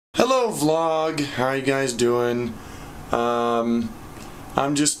Hello vlog, how you guys doing? I'm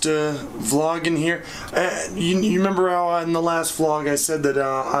just vlogging here. You remember how in the last vlog I said that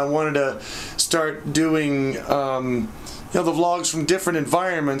I wanted to start doing the vlogs from different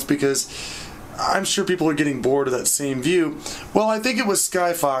environments because I'm sure people are getting bored of that same view. Well, I think it was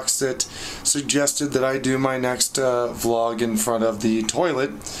Skyfox that suggested that I do my next vlog in front of the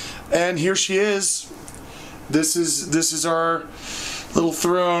toilet, and here she is. This is our little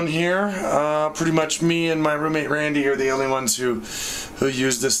throne here. Pretty much me and my roommate Randy are the only ones who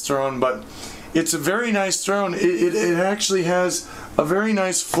use this throne, but it's a very nice throne. It actually has a very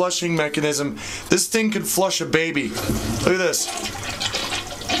nice flushing mechanism. This thing could flush a baby. Look at this.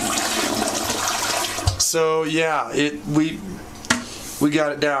 So yeah, we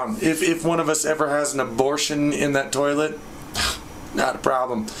got it down. If one of us ever has an abortion in that toilet, not a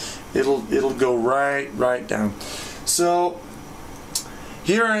problem. It'll go right down. So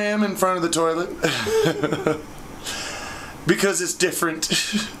here I am in front of the toilet because it's different.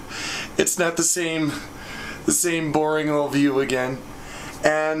 It's not the same boring little view again.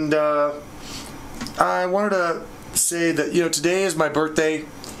 And I wanted to say that today is my birthday,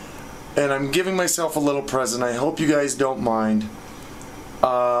 and I'm giving myself a little present. I hope you guys don't mind.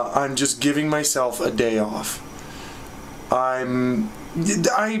 I'm just giving myself a day off. I'm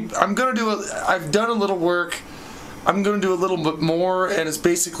gonna do I've done a little work. I'm gonna do a little bit more, and it's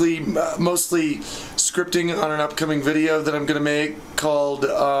basically mostly scripting on an upcoming video that I'm gonna make called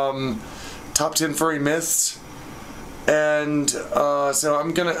Top 10 Furry Myths. And so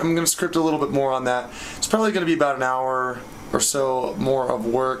I'm gonna script a little bit more on that. It's probably gonna be about an hour or so more of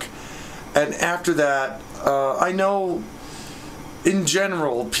work. And after that, I know in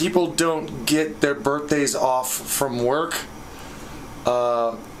general people don't get their birthdays off from work.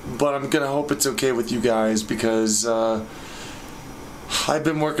 But I'm gonna hope it's okay with you guys because I've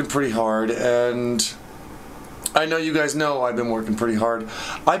been working pretty hard, and I know you guys know I've been working pretty hard.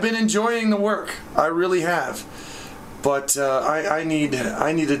 I've been enjoying the work, I really have, but I need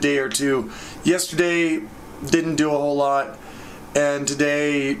a day or two. Yesterday didn't do a whole lot, and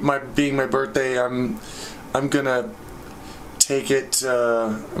today, being my birthday, I'm gonna take it.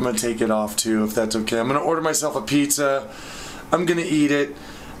 I'm gonna take it off too, if that's okay. I'm gonna order myself a pizza. I'm gonna eat it.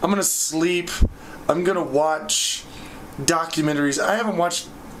 I'm gonna sleep. I'm gonna watch documentaries. I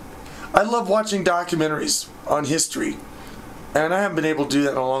love watching documentaries on history, and I haven't been able to do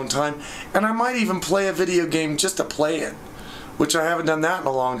that in a long time. And I might even play a video game just to play it, which I haven't done that in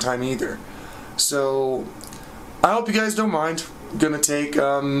a long time either. So I hope you guys don't mind. I'm gonna take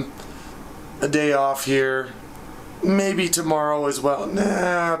a day off here, maybe tomorrow as well.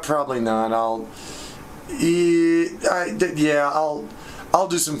 Nah, probably not. I'll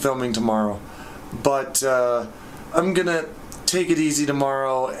do some filming tomorrow, but I'm gonna take it easy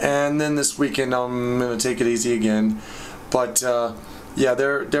tomorrow, and then this weekend I'm gonna take it easy again. But yeah,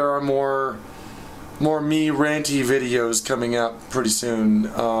 there are more me ranty videos coming up pretty soon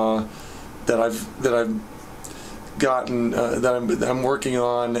that I've gotten that I'm working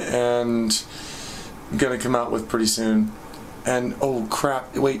on and gonna come out with pretty soon. And oh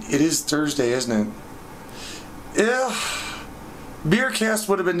crap! Wait, it is Thursday, isn't it? Yeah, Beercast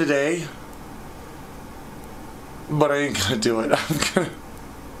would have been today, but I ain't gonna do it.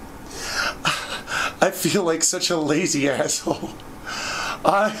 I feel like such a lazy asshole.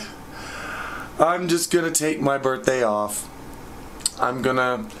 I'm just gonna take my birthday off. I'm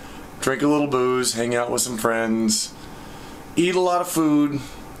gonna drink a little booze, hang out with some friends, eat a lot of food,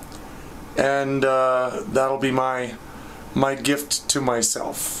 and that'll be my gift to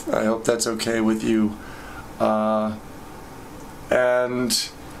myself. I hope that's okay with you. And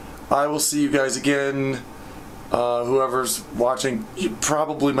I will see you guys again, whoever's watching,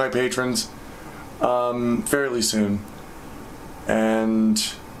 probably my patrons, fairly soon. And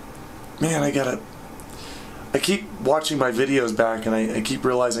man, I keep watching my videos back, and I keep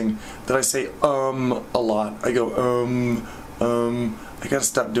realizing that I say a lot. I go I gotta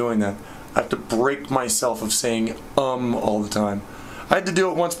stop doing that. I have to break myself of saying all the time. I had to do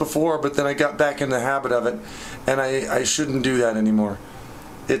it once before, but then I got back in the habit of it, and I shouldn't do that anymore.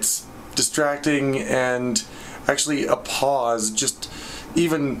 It's distracting, and actually a pause, just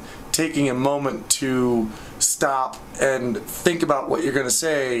even taking a moment to stop and think about what you're going to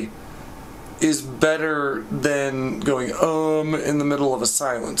say is better than going in the middle of a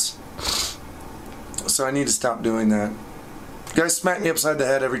silence. So I need to stop doing that. You guys smack me upside the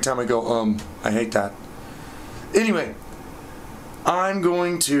head every time I go I hate that. Anyway, I'm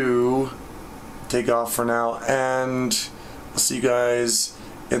going to take off for now, and I'll see you guys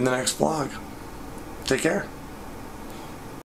in the next vlog. Take care.